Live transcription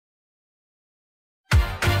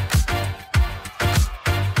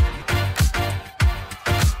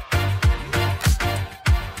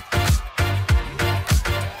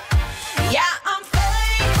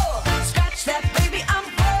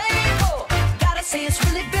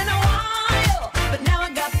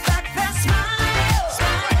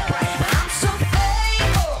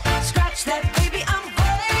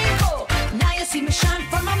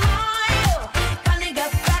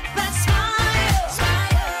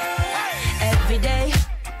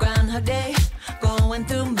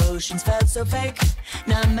emotions felt so fake.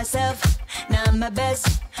 Not myself, not my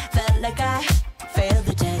best. Felt like I failed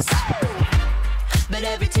the test. But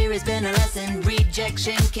every tear has been a lesson.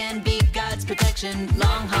 Rejection can be God's protection.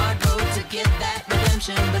 Long, hard road to get that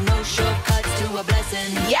redemption, but no shortcuts to a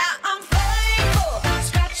blessing. Yeah, I'm faithful.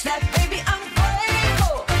 Scratch that, baby, I'm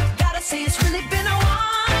grateful. Gotta say it's really been a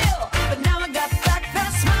while, but now I got back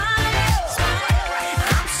that smile.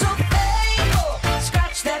 I'm so faithful.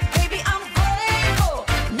 Scratch that, baby, I'm grateful.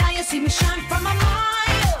 Now you see me shine from a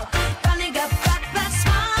mile. Finally got back that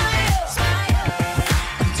smile.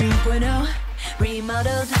 I'm 2.0.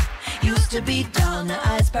 Remodeled, used to be dull, now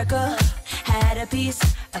I sparkle. Had a piece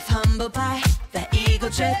of humble pie, that eagle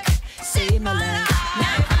trick saved my life.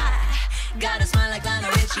 Now I got a smile like Lionel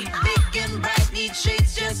Richie, big and bright, need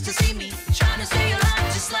shades just to see me. Trying to stay alive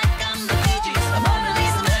just like I'm the Fiji. I'm Mona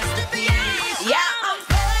Lisa masterpiece. Yeah, I'm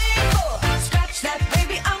faithful. Scratch that,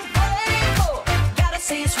 baby, I'm grateful. Gotta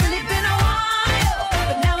say it's really been a while,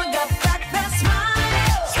 but now I got back that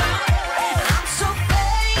smile. I'm so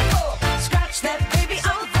faithful. Scratch that, baby,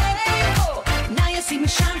 I'm grateful. Now you see me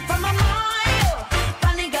shine from a mile.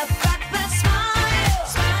 Finally got back that smile.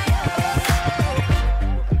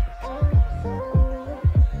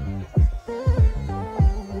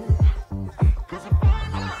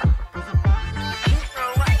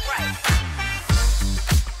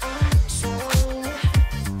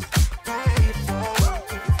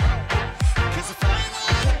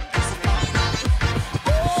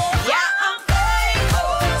 Yeah, I'm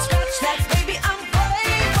faithful. Scratch that, baby, I'm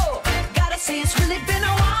grateful. Gotta say it's really been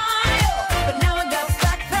a while.